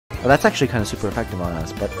Well, that's actually kind of super effective on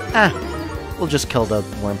us, but we'll just kill the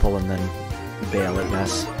Wurmple and then bail, I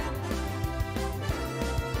guess.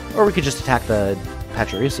 Or we could just attack the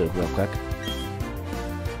Pachirisu real quick.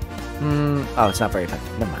 Oh, it's not very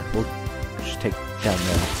effective. Never mind. We'll just take down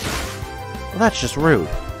the... Well, that's just rude.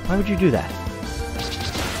 Why would you do that?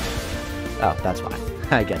 Oh, that's fine.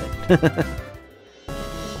 I get it.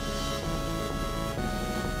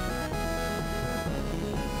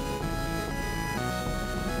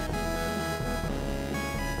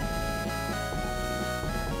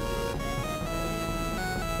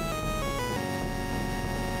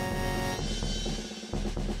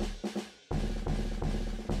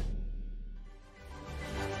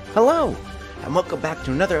 Hello, and welcome back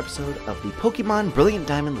to another episode of the Pokemon Brilliant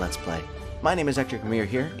Diamond Let's Play. My name is Ectric, and we are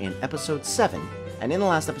here in episode 7, and in the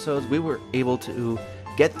last episodes we were able to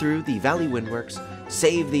get through the Valley Windworks,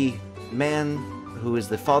 save the man who is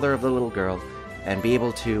the father of the little girl, and be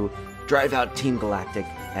able to drive out Team Galactic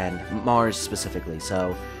and Mars specifically.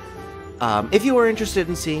 So, if you are interested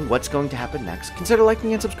in seeing what's going to happen next, consider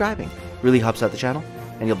liking and subscribing. Really helps out the channel,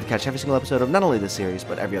 and you'll catch every single episode of not only this series,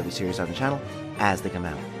 but every other series on the channel as they come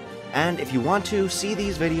out. And if you want to see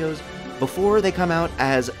these videos before they come out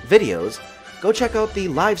as videos, go check out the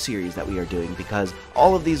live series that we are doing, because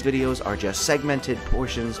all of these videos are just segmented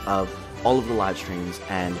portions of all of the live streams,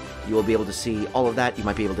 and you will be able to see all of that. You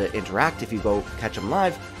might be able to interact if you go catch them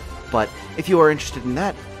live, but if you are interested in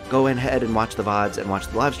that, go ahead and watch the VODs and watch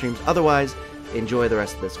the live streams. Otherwise, enjoy the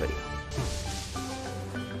rest of this video.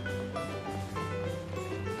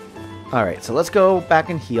 Alright, so let's go back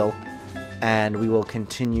and heal, and we will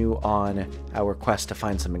continue on our quest to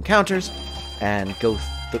find some encounters and go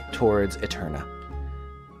towards Eterna.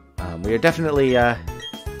 We are definitely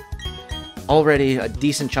already a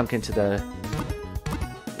decent chunk into the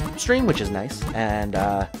stream, which is nice, and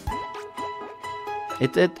I'm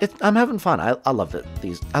having fun. I love it.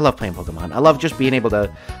 I love playing Pokemon. I love just being able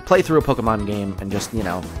to play through a Pokemon game and just, you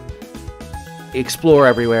know, explore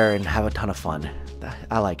everywhere and have a ton of fun.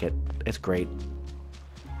 I like it. It's great.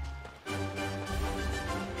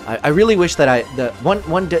 I really wish that one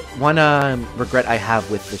regret I have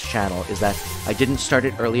with this channel is that I didn't start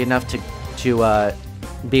it early enough to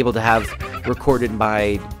be able to have recorded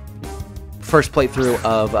my first playthrough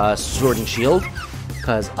of Sword and Shield,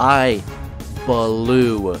 because I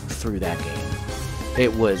blew through that game.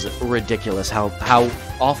 It was ridiculous how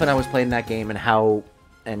often I was playing that game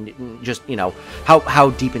and just, you know, how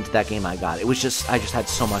deep into that game I got. It was just, I just had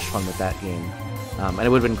so much fun with that game. And it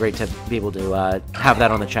would have been great to be able to have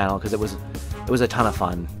that on the channel, because it was a ton of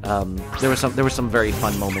fun. There were some very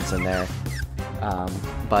fun moments in there.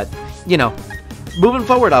 But, you know, moving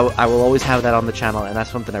forward, I will always have that on the channel, and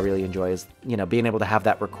that's something I really enjoy, is, you know, being able to have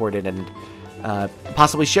that recorded and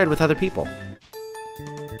possibly shared with other people.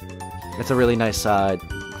 It's a really nice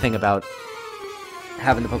thing about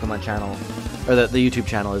having the Pokemon channel, or the YouTube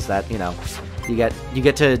channel, is that, you know, you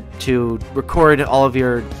get to record all of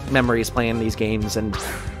your memories playing these games, and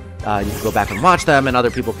you can go back and watch them, and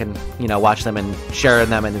other people can, you know, watch them and share in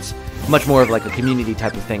them, and it's much more of like a community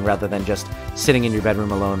type of thing rather than just sitting in your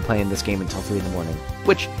bedroom alone playing this game until 3 in the morning.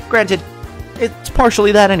 Which, granted, it's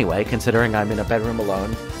partially that anyway, considering I'm in a bedroom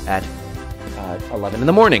alone at 11 in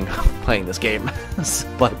the morning playing this game.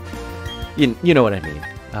 But you know what I mean.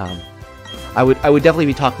 I would definitely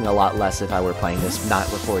be talking a lot less if I were playing this not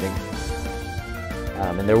recording.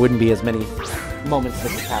 And there wouldn't be as many moments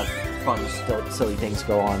that just have fun, silly things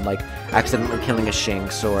go on, like accidentally killing a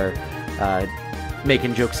Shinx, or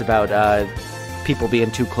making jokes about people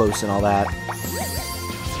being too close and all that.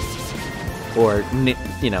 Or,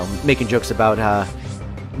 you know, making jokes about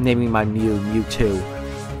naming my Mew Mewtwo.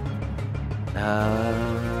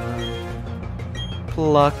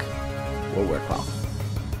 Pluck will work well.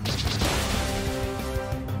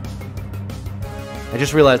 I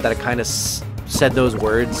just realized that I kind of said those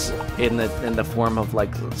words in the form of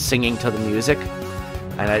like singing to the music,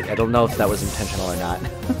 and I don't know if that was intentional or not.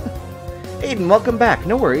 Aiden, welcome back.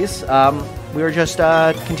 No worries. We were just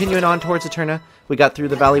continuing on towards Eterna. We got through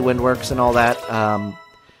the Valley Windworks and all that.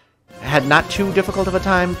 Had not too difficult of a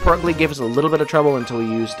time. Purugly gave us a little bit of trouble until we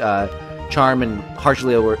used Charm and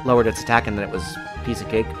harshly lowered its attack, and then it was a piece of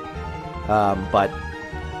cake. But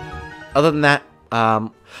other than that,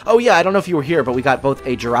 oh yeah, I don't know if you were here, but we got both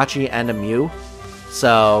a Jirachi and a Mew.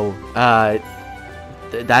 So,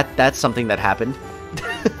 that's something that happened.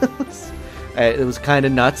 It was kind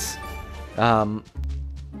of nuts.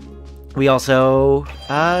 We also,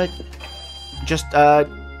 just,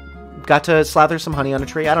 got to slather some honey on a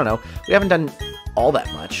tree. I don't know. We haven't done all that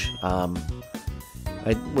much.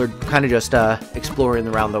 We're kind of just, exploring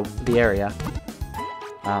around the area.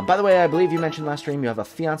 By the way, I believe you mentioned last stream you have a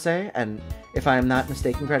fiance, and if I am not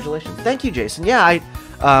mistaken, congratulations. Thank you, Jason. Yeah,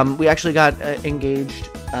 we actually got engaged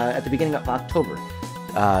at the beginning of October.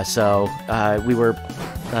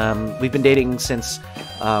 We've been dating since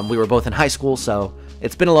we were both in high school, so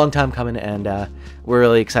it's been a long time coming, and we're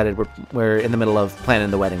really excited. We're in the middle of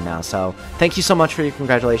planning the wedding now, so thank you so much for your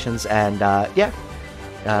congratulations, and yeah.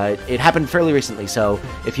 It happened fairly recently, so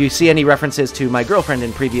if you see any references to my girlfriend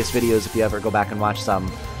in previous videos, if you ever go back and watch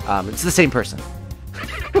some, it's the same person.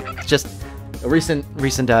 It's just a recent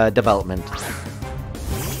development.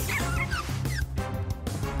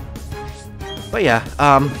 But yeah,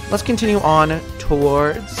 let's continue on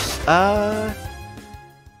towards, I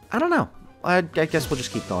don't know. I guess we'll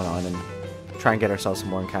just keep going on and try and get ourselves some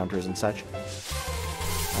more encounters and such.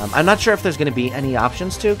 I'm not sure if there's going to be any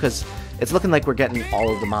options to, because it's looking like we're getting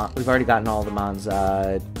all of the mons. We've already gotten all of the mons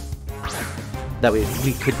that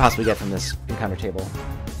we could possibly get from this encounter table.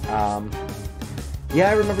 Yeah,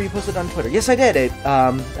 I remember you posted on Twitter. Yes, I did.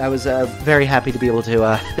 I was very happy to be able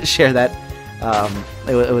to share that.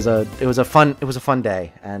 It was a fun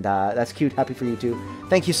day, and that's cute. Happy for you too.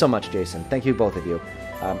 Thank you so much, Jason. Thank you, both of you.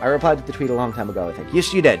 I replied to the tweet a long time ago, I think.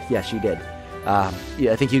 Yes, you did. Yes, you did.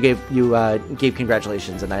 Yeah, I think you gave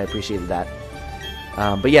congratulations, and I appreciated that.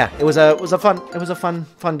 But yeah, it was a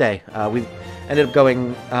fun day. We ended up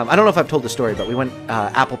going. I don't know if I've told the story, but we went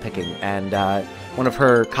apple picking, and one of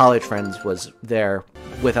her college friends was there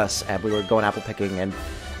with us, and we were going apple picking, and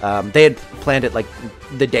they had planned it like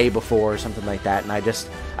the day before or something like that. And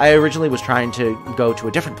I originally was trying to go to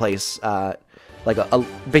a different place, like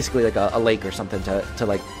basically like a lake or something to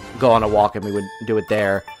like go on a walk, and we would do it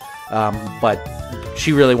there. But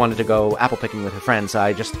she really wanted to go apple picking with her friend, so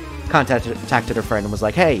I just contacted her friend and was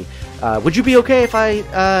like, hey, would you be okay if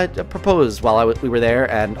I propose while we were there,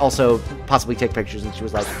 and also possibly take pictures? And she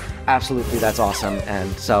was like, absolutely, that's awesome. And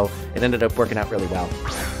so it ended up working out really well.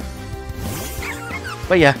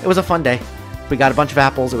 But yeah, it was a fun day. We got a bunch of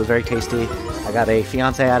apples. It was very tasty. I got a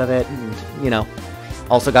fiance out of it, and, you know,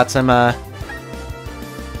 also got some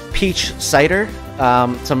peach cider.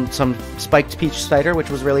 Some spiked peach cider, which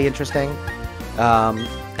was really interesting.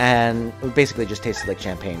 And it basically just tasted like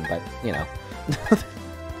champagne, but, you know.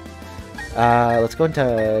 Let's go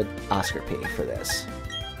into Oscar P for this.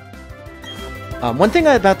 One thing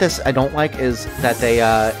about this I don't like is that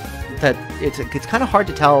it's kind of hard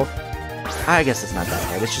to tell. I guess it's not that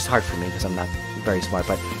hard. It's just hard for me because I'm not very smart,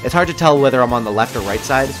 but it's hard to tell whether I'm on the left or right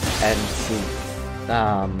side, and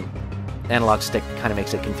the analog stick kind of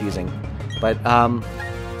makes it confusing. But,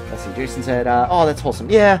 let's see, Jason said, oh, that's wholesome.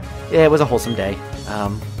 Yeah, it was a wholesome day.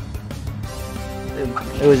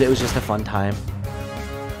 It was just a fun time.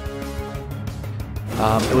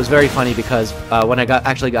 It was very funny because when I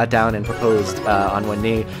actually got down and proposed on one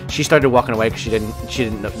knee, she started walking away because she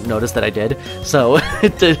didn't notice that I did. So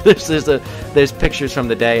there's pictures from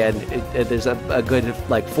the day, and there's a good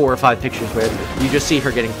like 4 or 5 pictures where you just see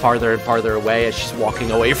her getting farther and farther away as she's walking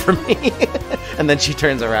away from me, and then she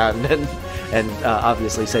turns around and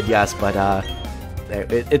obviously said yes. But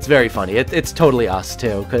it's very funny. It's totally us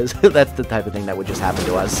too, because that's the type of thing that would just happen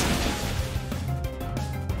to us.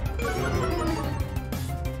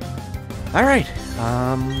 Alright,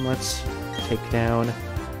 let's take down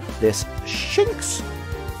this Shinx.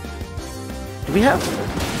 Do we have...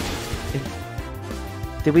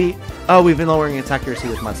 Did we... Oh, we've been lowering its accuracy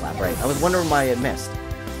with Mudslap, right. I was wondering why it missed.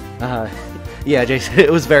 Yeah, Jason, it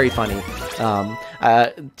was very funny.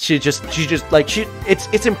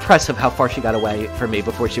 It's impressive how far she got away from me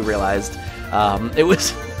before she realized. It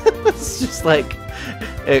was just like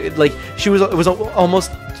it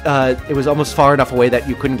was almost far enough away that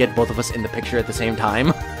you couldn't get both of us in the picture at the same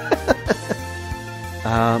time.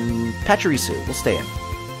 Pachirisu, we'll stay in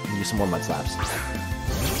and use some more Mudslaps.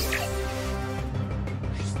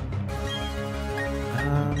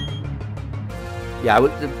 Yeah,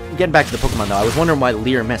 getting back to the Pokemon though, I was wondering why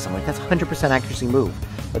Leer missed. I'm like, that's 100% accuracy move.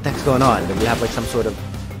 What the heck's going on? Did we have like some sort of...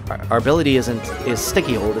 Our ability is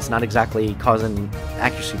Sticky Hold. It's not exactly causing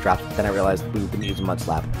accuracy drops. But then I realized we've been using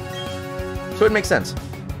Mudslap. So it makes sense.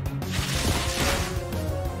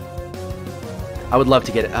 I would love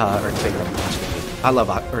to get Earthquake. I love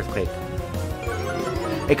Earthquake.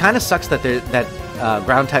 It kind of sucks that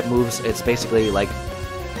ground type moves. It's basically like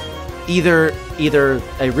either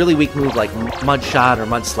a really weak move like Mud Shot or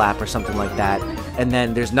Mud Slap or something like that, and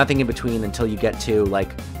then there's nothing in between until you get to like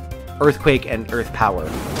Earthquake and Earth Power.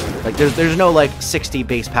 Like there's no like 60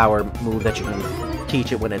 base power move that you can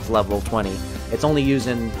teach it when it's level 20. It's only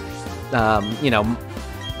using you know,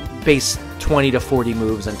 base 20 to 40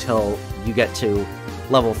 moves until you get to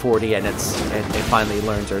level 40 and it finally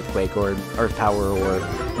learns Earthquake or Earth Power, or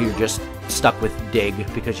you're just stuck with Dig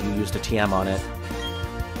because you used a TM on it.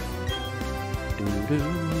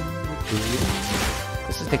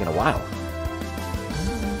 This is taking a while.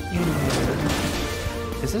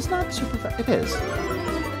 Is this not super fast? It is.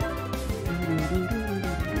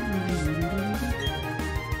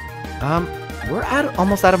 We're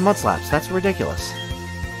almost out of Mud Slaps. That's ridiculous.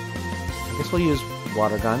 I guess we'll use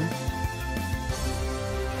Water Gun.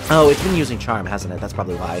 Oh, it's been using Charm, hasn't it? That's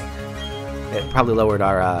probably why. It probably lowered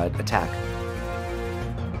our attack.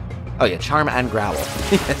 Oh yeah, Charm and Growl.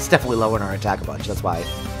 It's definitely lowering our attack a bunch. That's why.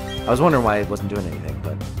 I was wondering why it wasn't doing anything,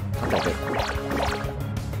 but okay, good.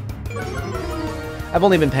 I've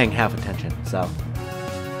only been paying half attention, so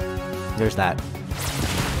there's that.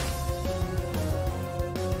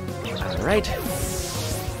 Alright.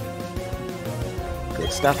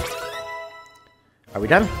 Good stuff. Are we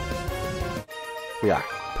done? We are.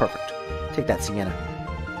 Perfect. Take that, Sienna.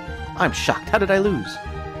 I'm shocked. How did I lose?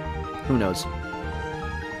 Who knows?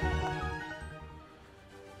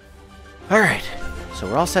 Alright. So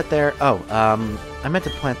we're all set there. Oh, I meant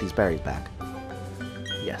to plant these berries back.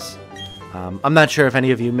 Yes. I'm not sure if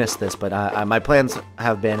any of you missed this, but my plans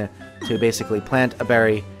have been to basically plant a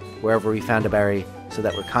berry wherever we found a berry, so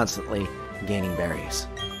that we're constantly gaining berries.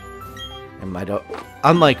 And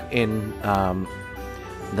unlike in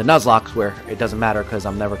the Nuzlocke, where it doesn't matter because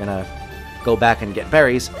I'm never gonna go back and get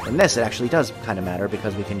berries, in this it actually does kind of matter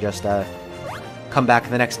because we can just come back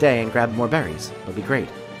the next day and grab more berries. It'll be great.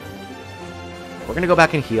 We're gonna go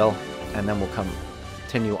back and heal, and then we'll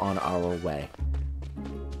continue on our way.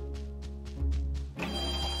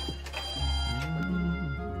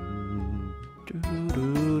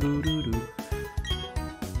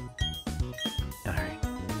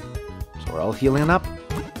 We're all healing up.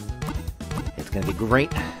 It's gonna be great.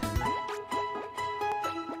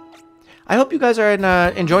 I hope you guys are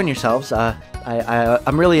enjoying yourselves.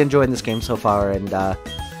 I'm really enjoying this game so far, and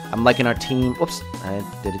I'm liking our team. Whoops, I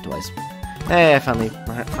did it twice. Hey, I finally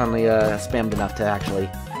spammed enough to actually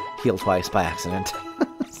heal twice by accident.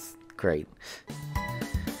 Great.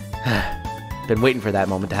 Been waiting for that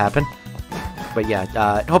moment to happen. But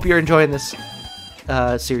yeah, hope you're enjoying this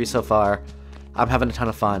series so far. I'm having a ton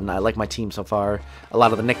of fun. I like my team so far. A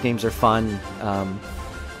lot of the nicknames are fun.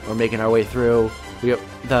 We're making our way through.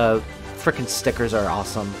 The frickin' stickers are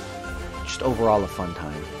awesome. Just overall a fun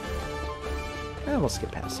time. And we'll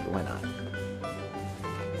skip past you. Why not?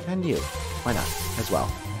 And you. Why not? As well.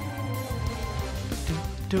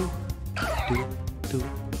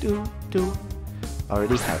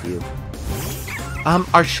 Already have you.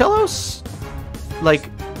 Are Shellos, like,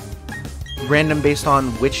 random based on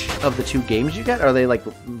which of the two games you get? Are they like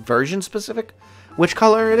version specific, which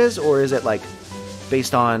color it is, or is it like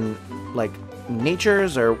based on like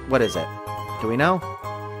natures, or what is it? Do we know?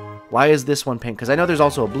 Why is this one pink? Because I know there's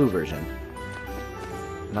also a blue version,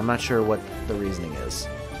 and I'm not sure what the reasoning is.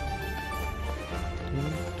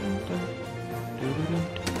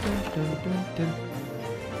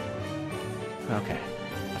 Okay,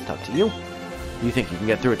 I'll talk to you. You think you can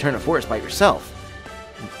get through Eternal Forest by yourself?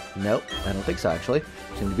 Nope, I don't think so, actually.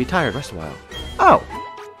 Seem to be tired. Rest a while. Oh!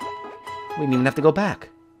 We didn't even have to go back.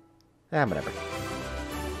 Whatever.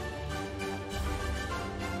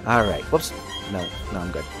 Alright, whoops. No,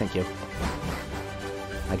 I'm good. Thank you.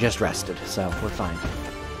 I just rested, so we're fine.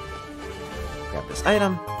 Grab this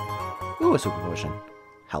item. Ooh, a super potion.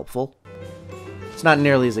 Helpful. It's not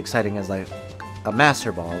nearly as exciting as, like, a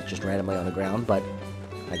Master Ball just randomly on the ground, but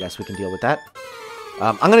I guess we can deal with that.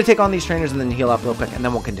 I'm going to take on these trainers and then heal up real quick, and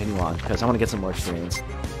then we'll continue on, because I want to get some more experience.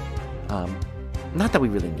 Not that we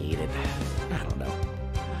really need it. I don't know.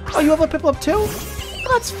 Oh, you have a Piplup too?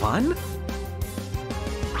 Oh, that's fun.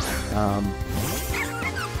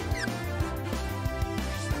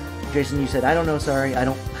 Jason, you said, I don't know, sorry, I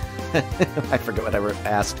don't... I forget what I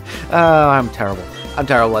asked. I'm terrible. I'm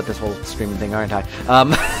terrible at this whole streaming thing, aren't I?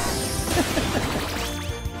 I'm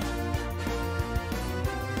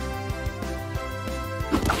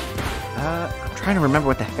trying to remember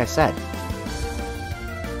what the heck I said.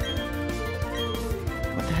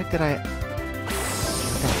 What the heck did I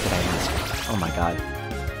ask? Oh my god.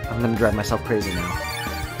 I'm gonna drive myself crazy now.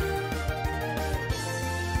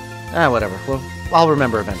 Whatever. Well, I'll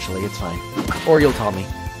remember eventually. It's fine. Or you'll tell me.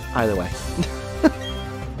 Either way.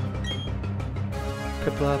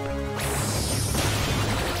 Piplup.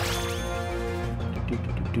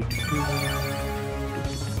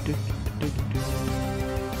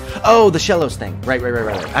 Oh, the Shellos thing. Right.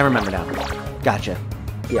 I remember now. Gotcha.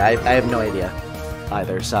 Yeah, I have no idea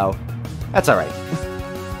either, so that's alright.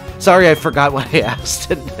 Sorry, I forgot what I asked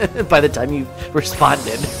by the time you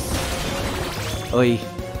responded. Oy.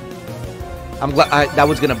 I'm glad that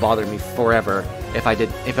was gonna bother me forever if I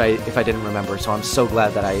didn't remember. So I'm so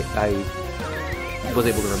glad that I was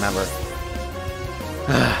able to remember.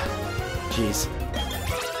 Jeez.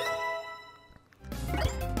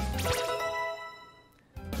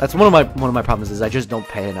 That's one of my problems is I just don't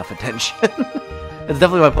pay enough attention. It's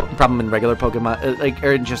definitely my problem in regular Pokemon, like,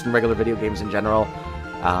 or just in regular video games in general.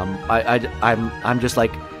 I'm just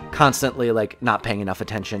like constantly like not paying enough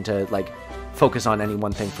attention to like focus on any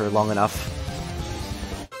one thing for long enough.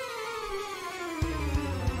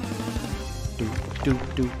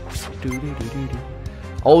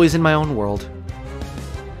 Always in my own world.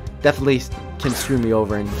 Definitely can screw me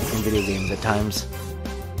over in video games at times.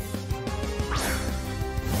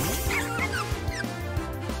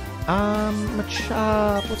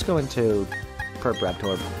 Let's go into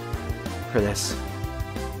Perbrabtorb for this.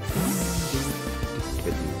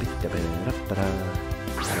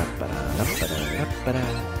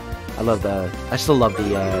 I still love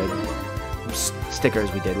the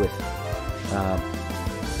stickers we did with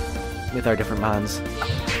our different mons.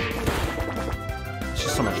 It's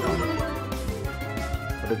just so much fun.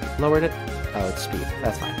 Have it lowered it? Oh, it's speed.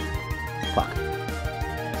 That's fine. Fuck.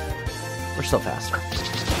 We're still faster.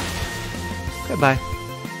 Goodbye.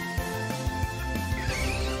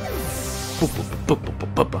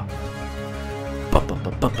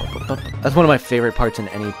 That's one of my favorite parts in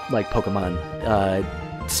any like Pokemon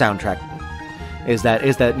soundtrack. Is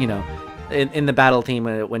that you know, in the battle theme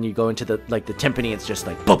when you go into the timpani, it's just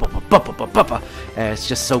like and it's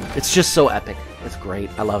just so epic. It's great.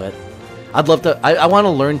 I love it. I'd love to. I want to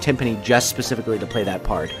learn timpani just specifically to play that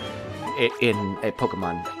part in a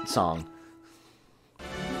Pokemon song.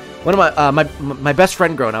 One of my best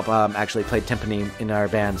friend growing up actually played timpani in our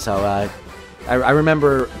band, so I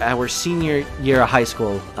remember our senior year of high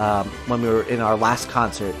school when we were in our last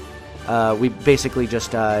concert. We basically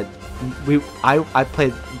just I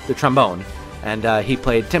played the trombone and he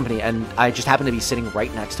played timpani, and I just happened to be sitting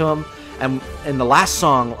right next to him. And in the last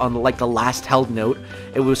song, on like the last held note,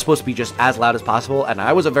 it was supposed to be just as loud as possible. And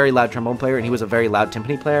I was a very loud trombone player, and he was a very loud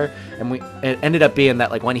timpani player. And it ended up being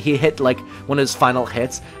that like when he hit like one of his final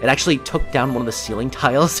hits, it actually took down one of the ceiling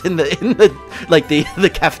tiles in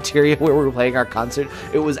the cafeteria where we were playing our concert.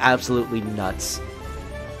 It was absolutely nuts.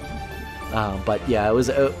 But yeah, it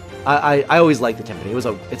was. I always liked the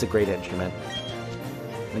timpani. It's a great instrument.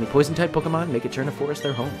 Many poison type Pokemon make it turn a forest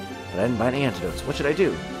their home, but I didn't buy any antidotes. What should I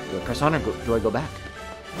do? Do I press on or do I go back?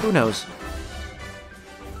 Who knows?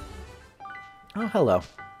 Oh, hello.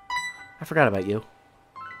 I forgot about you.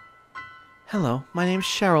 Hello, my name's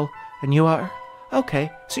Cheryl, and you are?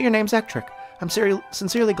 Okay, so your name's Ectric. I'm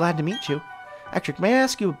sincerely glad to meet you. Ectric, may I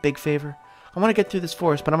ask you a big favor? I want to get through this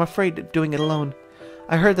forest, but I'm afraid of doing it alone.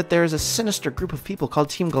 I heard that there is a sinister group of people called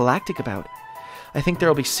Team Galactic about. I think there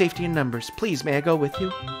will be safety in numbers. Please, may I go with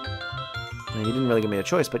you? You didn't really give me a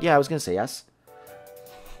choice, but yeah, I was going to say yes.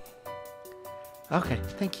 Okay,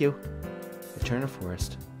 thank you. Return to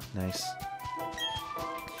forest. Nice.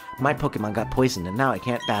 My Pokemon got poisoned, and now I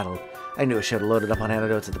can't battle. I knew I should have loaded up on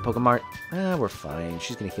antidotes at the Pokemart. We're fine.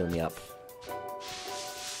 She's going to heal me up.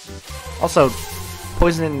 Also,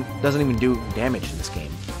 poison doesn't even do damage in this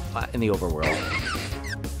game, in the overworld.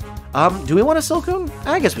 Do we want a Silcoon?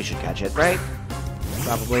 I guess we should catch it, right?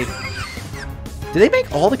 Probably. Do they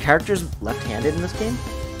make all the characters left-handed in this game?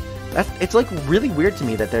 It's like really weird to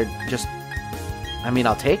me that they're just... I mean,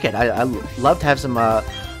 I'll take it. I love to have some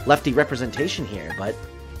lefty representation here, but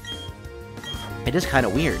it is kind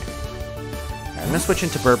of weird. I'm going to switch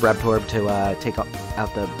into Perbrabtorb to take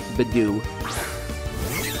out the Bidoo.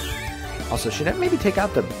 Also, should I maybe take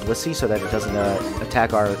out the Blissey so that it doesn't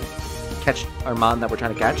attack our Mon that we're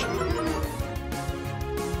trying to catch?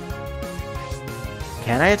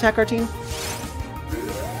 Can I attack our team?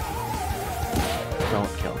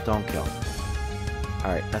 Don't kill, don't kill.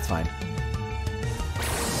 Alright, that's fine.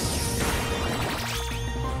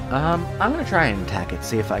 I'm gonna try and attack it,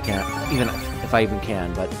 see if I can, if I even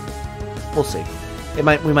can, but we'll see. We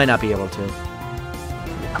might not be able to.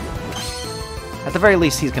 At the very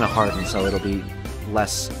least, he's gonna harden, so it'll be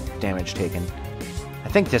less damage taken. I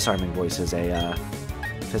think Disarming Voice is a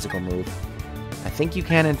physical move. I think you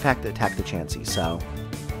can, in fact, attack the Chansey, so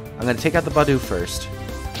I'm going to take out the Bidoo first.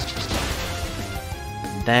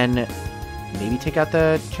 Then maybe take out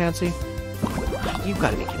the Chansey? You've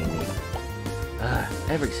got to be kidding me.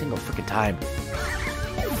 Every single freaking time.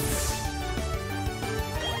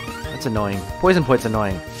 That's annoying. Poison Point's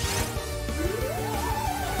annoying.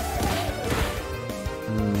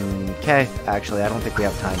 Okay, actually, I don't think we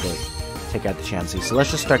have time to take out the Chansey. So let's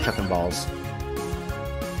just start chucking balls.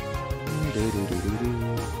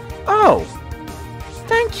 Oh!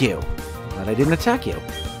 Thank you! Glad I didn't attack you.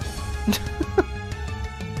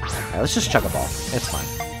 Alright, let's just chuck a ball. It's fine.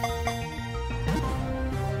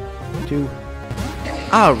 2.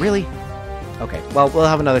 Oh, really? Okay, well, we'll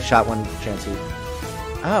have another shot when Chansey...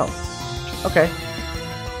 Oh. Okay.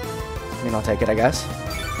 I mean, I'll take it, I guess.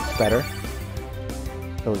 It's better.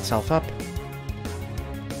 Build itself up.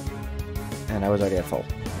 And I was already at full.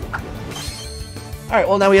 Alright,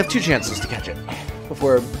 well, now we have 2 chances to catch it.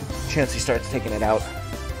 Before Chansey starts taking it out.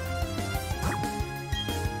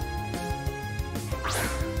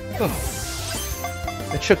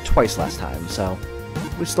 Oh. It shook twice last time, so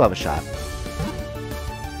we still have a shot.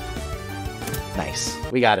 Nice.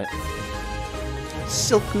 We got it.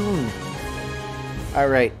 Silcoon.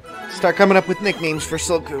 Alright. Start coming up with nicknames for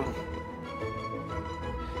Silcoon.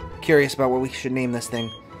 Curious about what we should name this thing.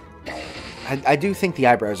 I do think the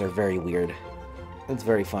eyebrows are very weird. It's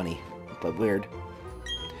very funny, but weird.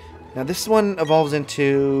 Now this one evolves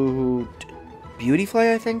into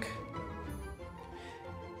Beautyfly, I think?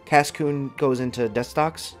 Cascoon goes into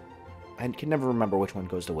Deathstalks. I can never remember which one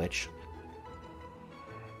goes to which.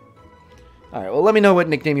 Alright, well let me know what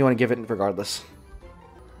nickname you want to give it regardless.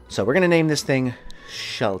 So we're going to name this thing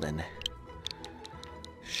Sheldon.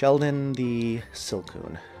 Sheldon the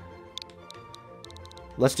Silcoon.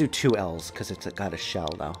 Let's do 2 L's, because it's got a shell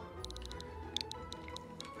now.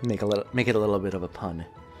 Make it a little bit of a pun.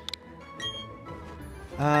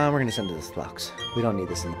 We're going to send it to this box. We don't need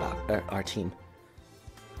this in the box, our team.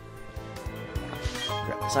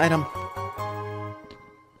 Grab this item.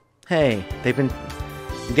 Hey, they've been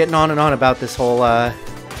getting on and on about this whole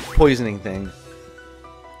poisoning thing.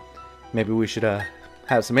 Maybe we should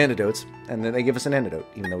have some antidotes, and then they give us an antidote,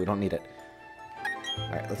 even though we don't need it.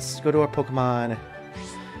 Alright, let's go to our Pokemon.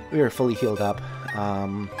 We are fully healed up.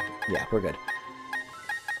 Yeah, we're good.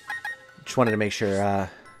 Just wanted to make sure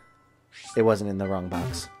it wasn't in the wrong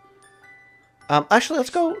box. Actually,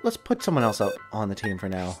 let's put someone else out on the team for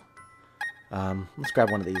now. Let's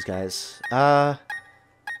grab one of these guys. Oh,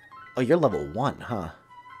 you're level 1, huh?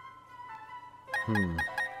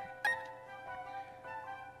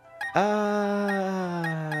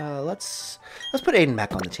 Let's put Aiden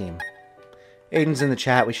back on the team. Aiden's in the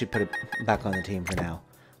chat. We should put it back on the team for now.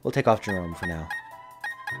 We'll take off Jerome for now.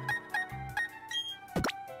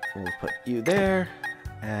 We'll put you there,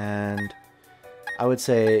 and I would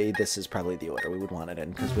say this is probably the order we would want it in,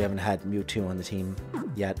 because we haven't had Mewtwo on the team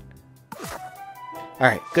yet.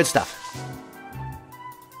 Alright, good stuff.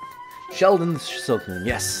 Sheldon the Silcoon,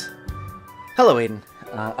 yes. Hello, Aiden.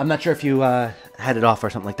 I'm not sure if you had it off or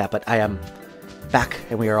something like that, but I am back,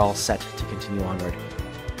 and we are all set to continue onward.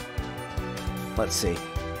 Let's see.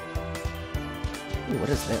 Ooh, what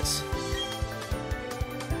is this?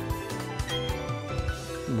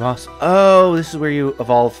 Moss. Oh, this is where you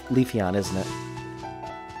evolve Leafeon, isn't it?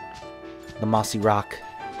 The mossy rock.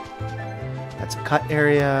 That's a cut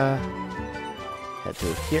area. Head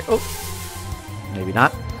through here. Oh! Maybe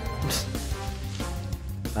not.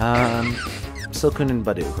 Silcoon and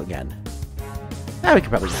Badoo again. Ah, we could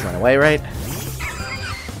probably just run away, right?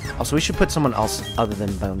 Also, we should put someone else other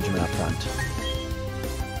than Benjamin up front.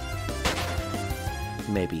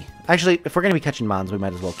 Maybe. Actually, if we're going to be catching Mons, we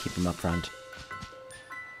might as well keep him up front.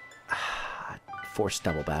 Forced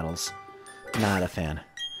double battles. Not a fan.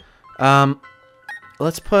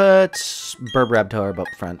 Let's put Burbrabtor up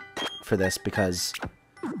front for this, because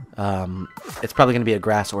it's probably going to be a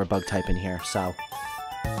grass or a bug type in here, so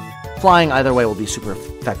flying either way will be super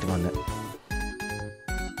effective on it.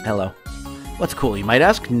 Hello. What's cool, you might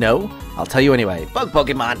ask? No? I'll tell you anyway. Bug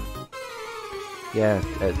Pokemon! Yeah,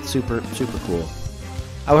 it's super, super cool.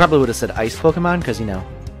 I probably would have said ice Pokemon, because, you know,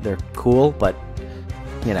 they're cool, but,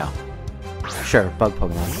 you know. Sure, bug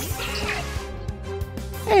Pokemon.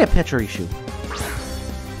 Hey, a Pachirisu.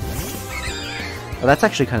 Well, that's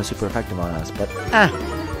actually kind of super effective on us, but,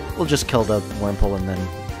 we'll just kill the Wurmple and then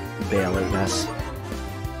bail, I guess.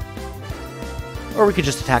 Or we could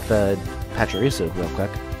just attack the Pachirisu real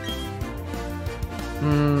quick.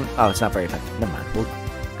 Oh, it's not very effective. Never mind. We'll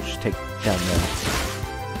just take down the...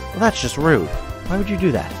 Well, that's just rude. Why would you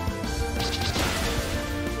do that?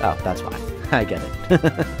 Oh, that's fine. I get it.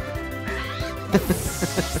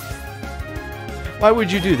 Why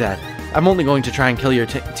would you do that? I'm only going to try and kill your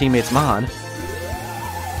teammate's Mon.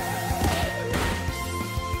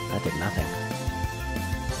 That did nothing.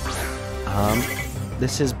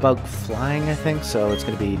 This is bug flying, I think, so it's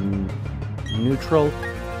going to be neutral.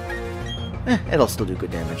 It'll still do good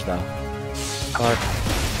damage, though. But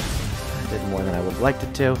I did more than I would have liked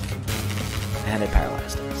it to. And it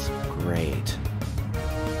paralyzed us. Great.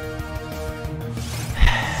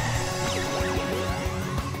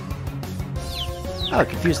 Oh,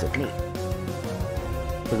 confused it. Neat.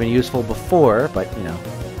 Would have been useful before, but, you know.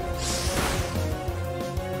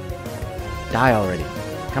 Die already.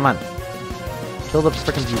 Come on. Kill the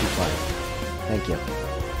frickin' beauty fly. Thank you.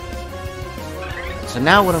 So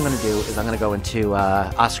now what I'm going to do is I'm going to go into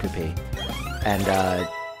Oscar P and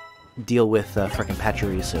deal with frickin'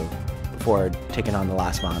 Pachirisu before taking on the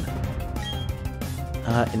last mon.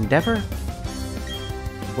 Endeavor?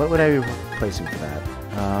 What would I be replacing for that?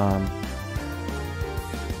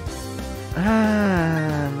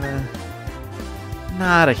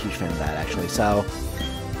 Not a huge fan of that, actually, so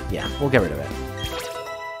yeah, we'll get rid of it.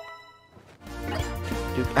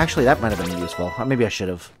 Dude, actually, that might have been useful. Maybe I should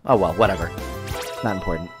have. Oh well, whatever. Not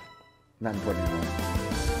important. Not important at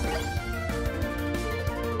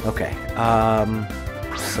all. Okay,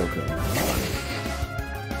 so good.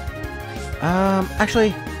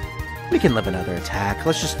 Actually, we can live another attack.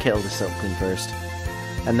 Let's just kill the Silk Queen first.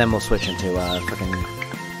 And then we'll switch into, frickin'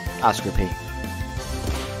 Oscar P.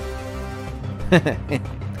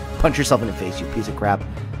 Punch yourself in the face, you piece of crap.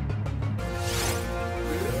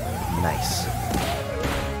 Nice.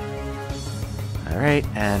 Alright,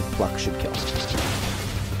 and Flux should kill.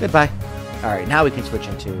 Goodbye. Alright, now we can switch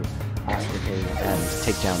into Oscar P and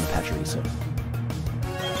take down the Pachirisu.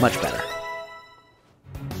 Much better.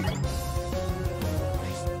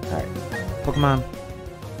 Alright, Pokemon.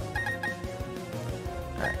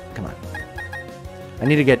 Alright, come on. I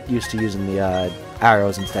need to get used to using the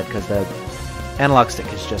arrows instead, because the analog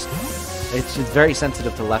stick is just... It's very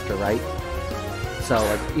sensitive to left or right. So,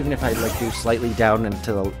 like, even if I, like, do slightly down and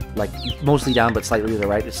to the... Like, mostly down, but slightly to the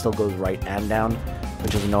right, it still goes right and down,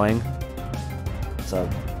 which is annoying. So,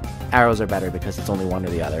 arrows are better because it's only one or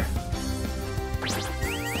the other.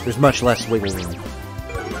 There's much less wiggle room.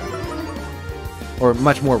 Or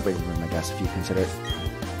much more wiggle room, I guess, if you consider it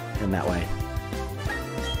in that way.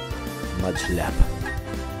 Mud Slap.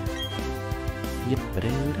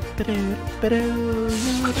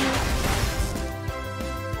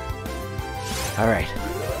 Alright.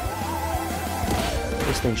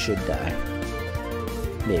 This thing should die.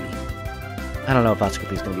 Maybe. I don't know if Oscar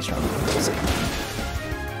P is going to be strong. We'll see.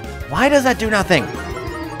 Why does that do nothing?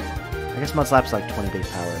 I guess Mud Slap's like 20 base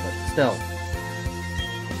power, but still.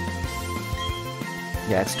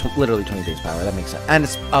 Yeah, it's literally 20 base power. That makes sense. And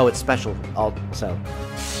it's... Oh, it's special. So...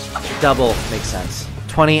 Double makes sense.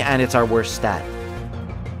 20, and it's our worst stat.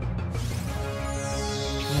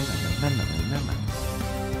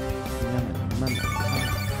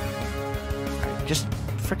 Alright, just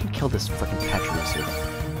freaking kill this freaking Pachirisu.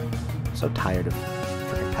 I'm so tired of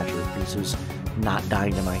freaking Pachirisu's not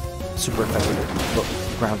dying to my super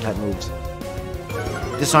effective ground type moves.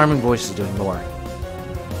 Disarming Voice is doing more.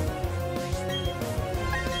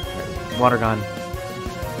 Water gun.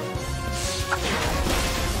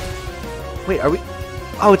 Wait, are we...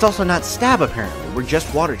 Oh, it's also not stab, apparently. We're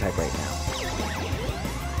just water type right now.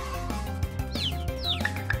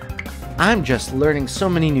 I'm just learning so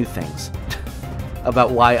many new things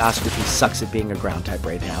about why Oscar P sucks at being a ground type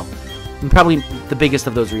right now. And probably the biggest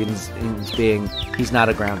of those reasons being he's not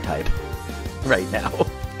a ground type right now.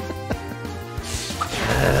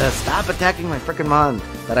 Stop attacking my frickin' Mon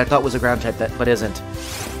that I thought was a ground type but isn't.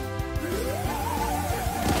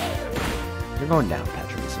 You're going down,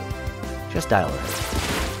 Pachirisu. Just dial it.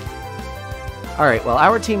 Alright, well,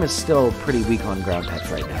 our team is still pretty weak on ground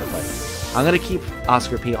types right now, but I'm going to keep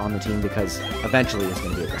Oscar P on the team because eventually it's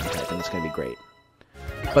going to be a ground type and it's going to be great.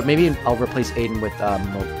 But maybe I'll replace Aiden with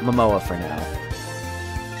Momoa for now.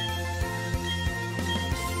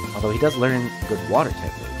 Although he does learn good water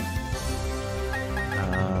type move.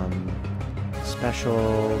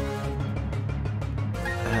 Special...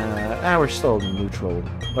 we're still neutral,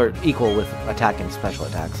 or equal with attack and special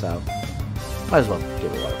attack, so might as well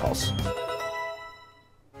give it a Water Pulse.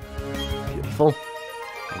 Beautiful.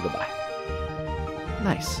 And goodbye.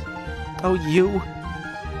 Nice. Oh, you!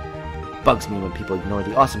 Bugs me when people ignore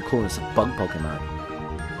the awesome coolness of bug Pokemon.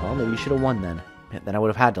 Well, maybe you should have won then. Then I would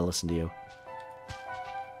have had to listen to you.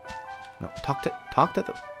 No, talk to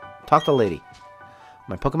the lady.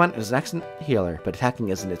 My Pokemon is an excellent healer, but attacking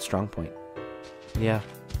isn't its strong point. Yeah,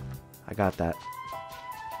 I got that.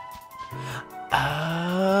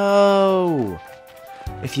 Oh!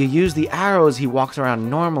 If you use the arrows, he walks around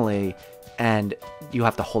normally, and you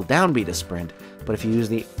have to hold down B to sprint. But if you use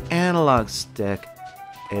the analog stick,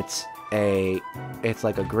 it's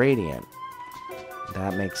like a gradient.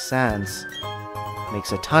 That makes sense.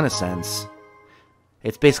 Makes a ton of sense.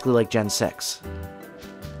 It's basically like Gen 6.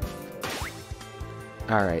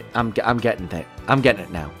 Alright, I'm getting it. I'm getting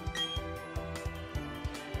it now.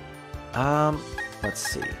 Let's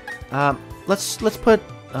see. Let's put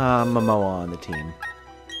Momoa on the team.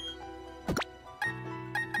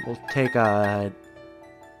 We'll take Aiden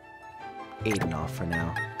off for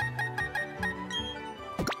now.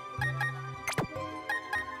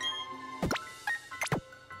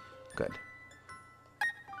 Good.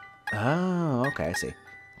 Oh, okay, I see.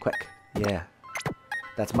 Quick. Yeah.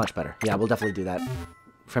 That's much better. Yeah, we'll definitely do that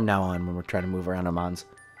from now on when we're trying to move around our mons.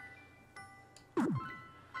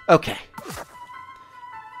 Okay.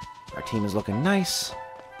 Our team is looking nice.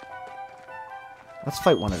 Let's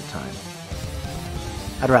fight one at a time.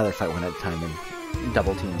 I'd rather fight one at a time than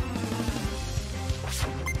double team.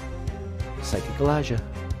 Psychic Elijah.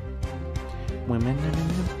 Women.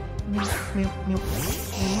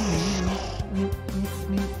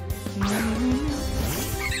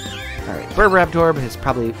 Alright, Burbraptorb is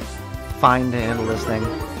probably fine to handle this thing.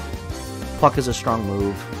 Pluck is a strong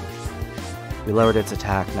move. We lowered its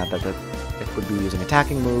attack, not that it would be using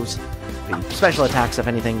attacking moves. Be special attacks, if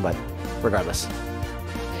anything, but regardless.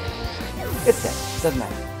 It's dead. Doesn't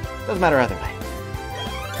matter. Doesn't matter either way.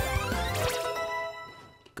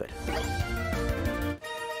 Good.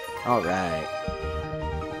 Alright.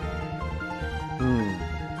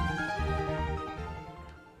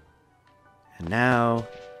 And now...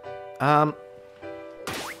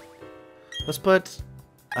 let's put...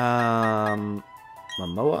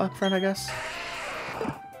 Momoa up front, I guess?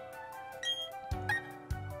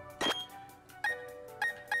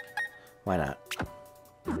 Why not?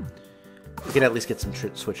 We could at least get some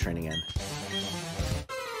switch training in.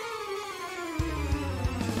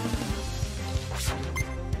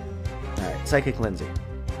 Alright, Psychic Lindsay.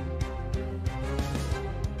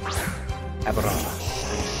 Abrara.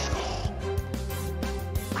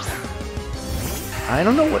 I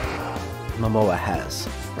don't know what Momoa has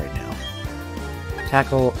right now.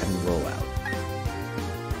 Tackle and roll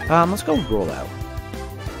out. Let's go roll out.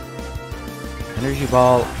 Energy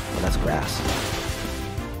Ball. Oh, that's grass.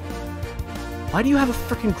 Why do you have a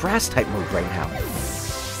freaking grass type move right now?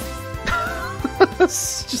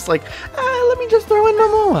 It's just like, let me just throw in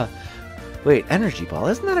Momoa. Wait, Energy Ball.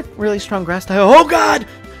 Isn't that a really strong grass type? Oh, God!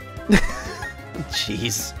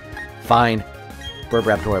 Jeez. Fine.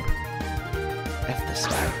 Burbraptorb. F this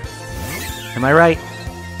guy. Am I right?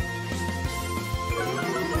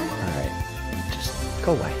 Alright. Just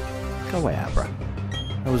go away. Go away, Abra.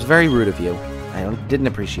 That was very rude of you. I didn't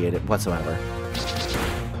appreciate it whatsoever.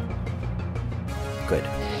 Good.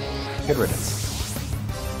 Good riddance.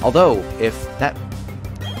 Although, if that...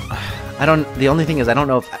 the only thing is, I don't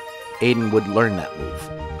know if Aiden would learn that move.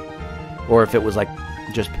 Or if it was like,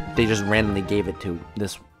 they just randomly gave it to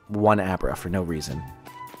this one Abra for no reason.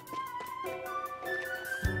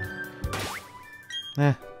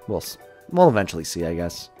 We'll eventually see, I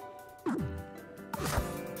guess.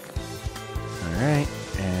 Alright,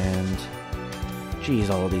 and... Jeez,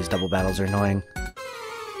 all of these double battles are annoying.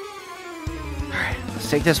 Alright, let's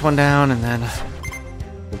take this one down, and then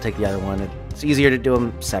we'll take the other one. It's easier to do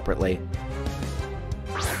them separately.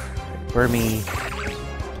 Burmy.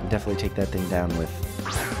 Definitely take that thing down with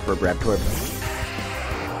Burbraptorb.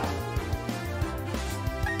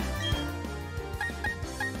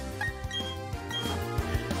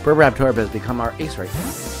 Burbraptorb has become our ace right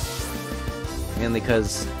now. Mainly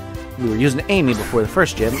because we were using Amy before the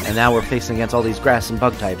first gym, and now we're facing against all these grass and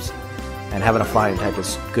bug types. And having a flying type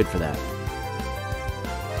is good for that.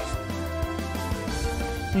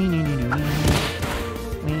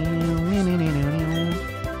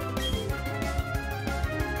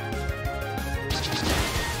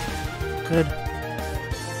 Good.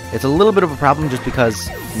 It's a little bit of a problem just because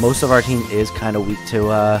most of our team is kind of weak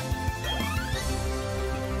to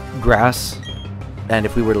grass. And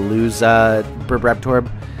if we were to lose Burbraptorb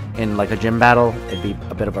in like a gym battle, it'd be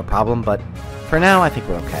a bit of a problem. But for now, I think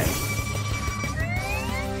we're okay.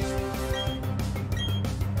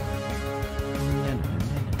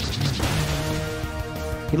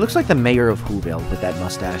 He looks like the mayor of Whoville with that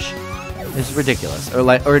mustache. It's ridiculous.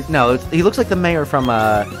 He looks like the mayor from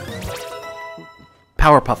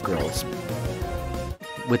Powerpuff Girls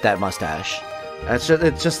with that mustache. It's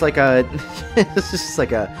just like a, it's just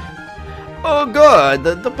like a, oh god,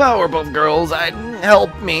 the Powerpuff Girls,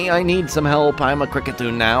 help me, I need some help, I'm a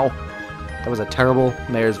Cricketoon now. That was a terrible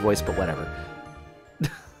mayor's voice, but whatever.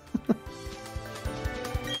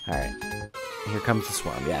 Alright, here comes the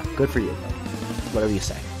swarm, yeah, good for you. Whatever you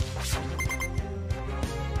say.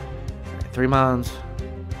 Alright, 3 mons.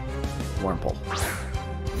 Wurmple.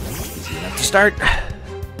 Easy enough to start.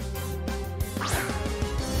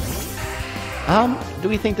 Do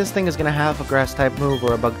we think this thing is going to have a grass type move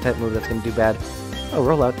or a bug type move that's going to do bad? Oh,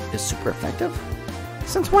 rollout is super effective.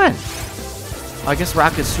 Since when? I guess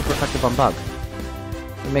rock is super effective on bug.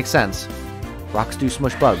 It makes sense. Rocks do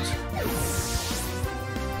smush bugs.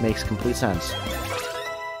 Makes complete sense.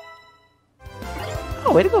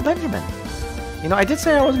 Oh, way to go, Benjamin. You know, I did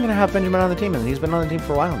say I wasn't going to have Benjamin on the team, and he's been on the team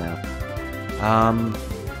for a while now.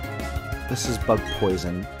 This is bug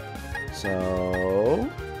poison. So...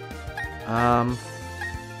 I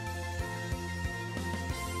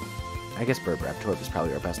guess Burbraptor is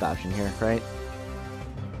probably our best option here, right?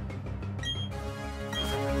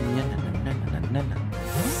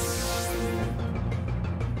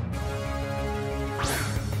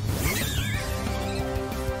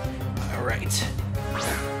 Alright.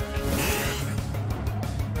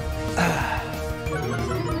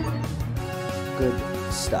 Good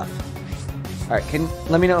stuff. Alright,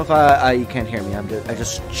 let me know if you can't hear me. I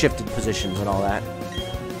just shifted positions and all that.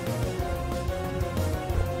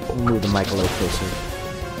 Move the mic a little closer.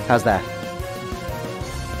 How's that?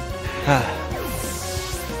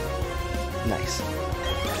 Nice.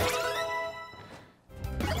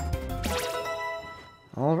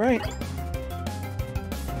 Alright.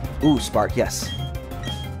 Ooh, Spark, yes.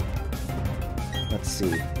 Let's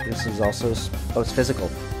see. This is also... Oh, it's physical.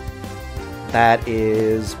 That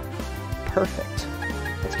is... perfect.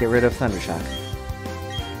 Let's get rid of Thundershock.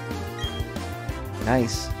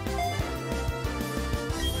 Nice.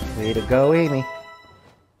 Way to go, Amy.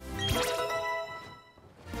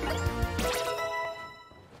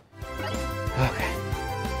 Okay.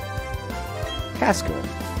 Cascoon.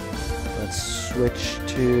 Let's switch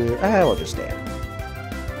to... we'll just stay in.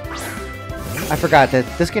 I forgot that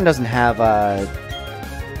this game doesn't have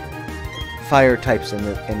fire types in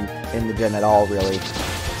the gen at all, really.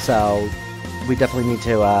 So we definitely need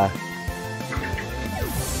to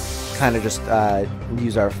kind of just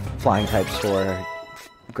use our flying types for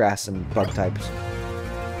grass and bug types.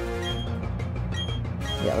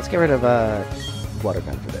 Yeah, let's get rid of water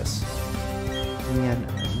gun for this.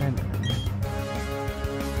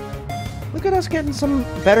 Look at us getting some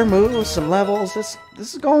better moves, some levels. This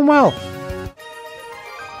is going well.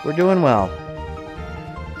 We're doing well.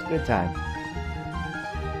 It's a good time.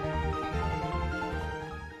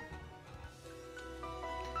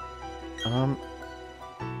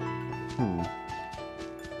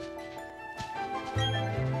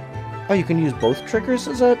 Oh, you can use both triggers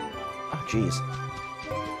as a... Oh, jeez.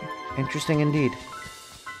 Interesting indeed.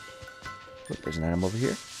 Oop, there's an item over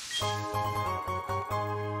here.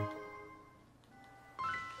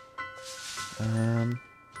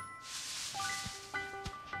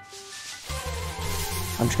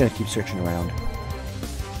 I'm just gonna keep searching around.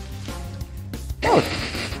 Oh,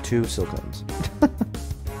 2 Silcones.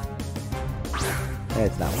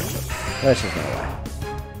 It's not one. Let's just go away.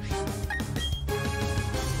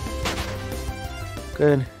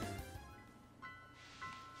 Good.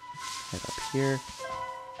 Head up here.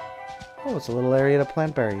 Oh, it's a little area to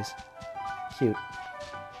plant berries. Cute.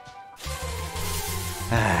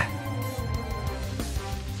 Ah.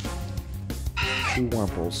 2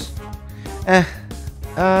 Wurmples.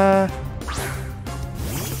 Nah,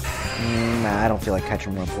 I don't feel like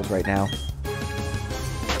catching Wurmples right now.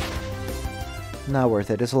 Not worth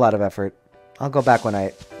it. It's a lot of effort. I'll go back when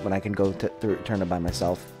I can go through turn it by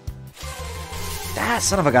myself. Ah,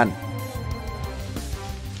 son of a gun!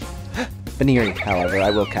 Baneri, however,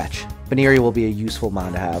 I will catch. Baneri will be a useful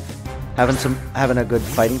mon to have. Having a good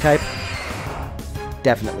fighting type,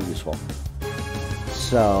 definitely useful.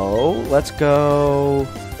 So let's go.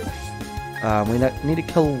 We need to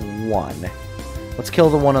kill one. Let's kill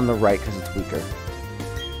the one on the right because it's weaker.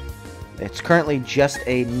 It's currently just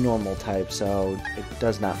a normal type, so it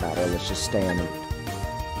does not matter. Let's just stay in it.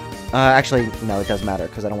 Actually, no, it does matter,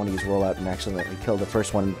 because I don't want to use rollout and accidentally kill the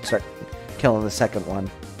first one and start killing the second one.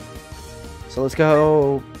 So let's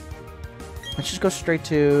go... Let's just go straight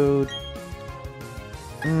to...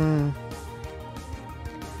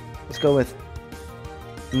 Let's go with...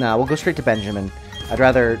 No, we'll go straight to Benjamin. I'd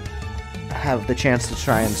rather have the chance to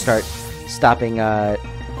try and start stopping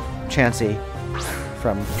Chansey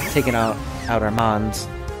from taking out our Mons.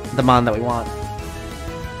 The Mon that we want.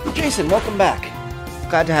 Jason, welcome back.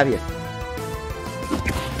 Glad to have you.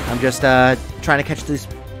 I'm just trying to catch the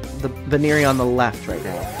Baneri on the left right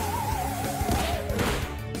now.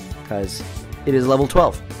 Because it is level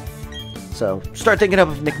 12. So start thinking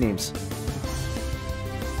of nicknames.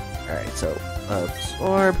 Alright, so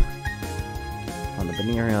Absorb. On the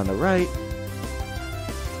Baneri on the right.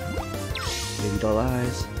 Baby doll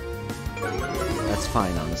eyes. That's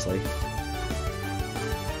fine, honestly.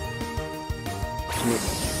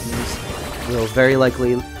 We'll very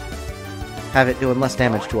likely have it doing less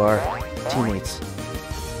damage to our teammates.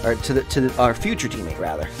 Or to our future teammate,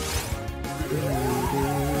 rather.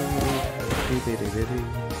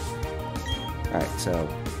 Alright, so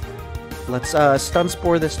let's stun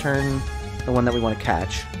spore this turn, the one that we want to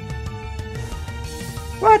catch.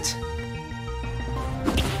 What?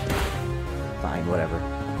 Fine, whatever.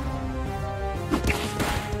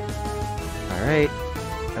 Alright.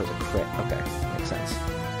 That was a crit. Okay, makes sense.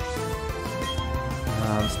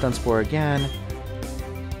 Stun spore again.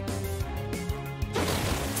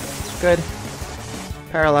 Good.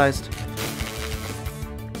 Paralyzed.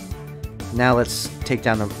 Now let's take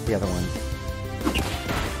down the other one.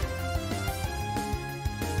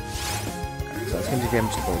 Okay, so that's going to do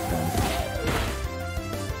damage to both of them.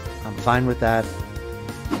 I'm fine with that.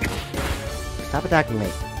 Stop attacking me.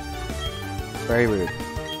 It's very rude.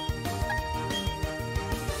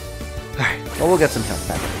 Alright, well, we'll get some health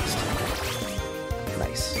back at least.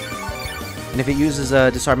 Nice. And if it uses a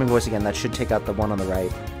disarming voice again, that should take out the one on the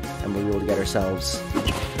right. And we'll be able to get ourselves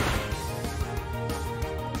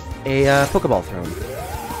a Pokeball thrown.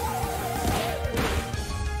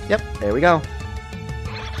 Yep, there we go.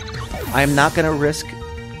 I'm not going to risk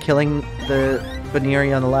killing the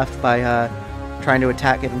Baneri on the left by trying to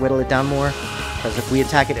attack it and whittle it down more. Because if we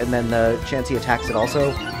attack it and then the chance he attacks it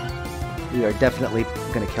also, we are definitely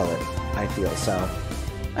going to kill it, I feel. So,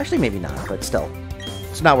 actually maybe not, but still.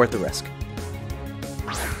 It's not worth the risk.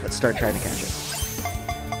 Let's start trying to catch it.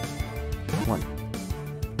 1,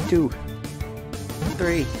 2,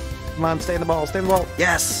 3. Come on, stay in the ball, stay in the ball.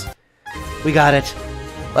 Yes! We got it.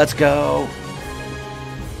 Let's go.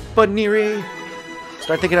 Baneri.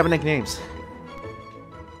 Start thinking of nicknames.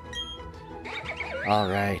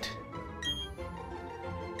 Alright.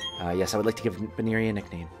 Yes, I would like to give Baneri a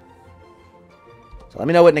nickname. So let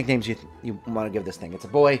me know what nicknames you want to give this thing. It's a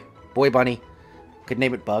boy. Boy Bunny. Could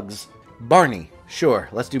name it Bugs. Barney. Sure,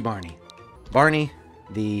 let's do Barney. Barney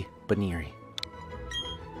the Baneri.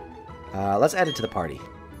 Let's add it to the party.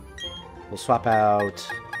 We'll swap out...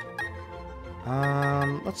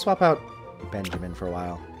 let's swap out Benjamin for a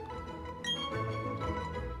while.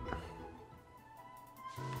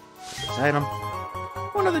 This item.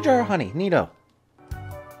 Oh, another jar of honey. Neato.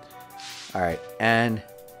 Alright, and...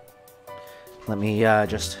 let me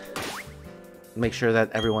just make sure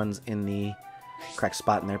that everyone's in the correct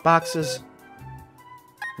spot in their boxes.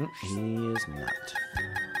 He is not.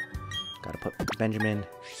 Gotta put Benjamin...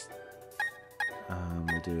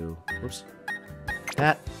 we'll do, whoops,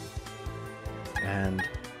 that, and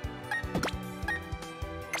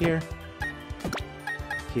here,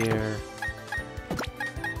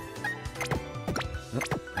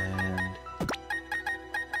 and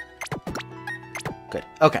good.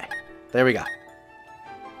 Okay, there we go.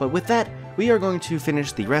 But with that, we are going to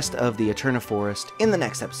finish the rest of the Eterna Forest in the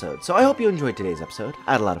next episode. So I hope you enjoyed today's episode.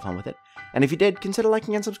 I had a lot of fun with it. And if you did, consider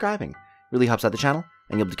liking and subscribing. It really helps out the channel,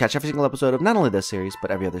 and you'll be able to catch every single episode of not only this series,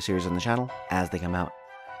 but every other series on the channel as they come out.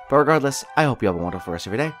 But regardless, I hope you have a wonderful rest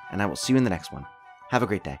of your day, and I will see you in the next one. Have a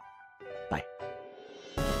great day. Bye.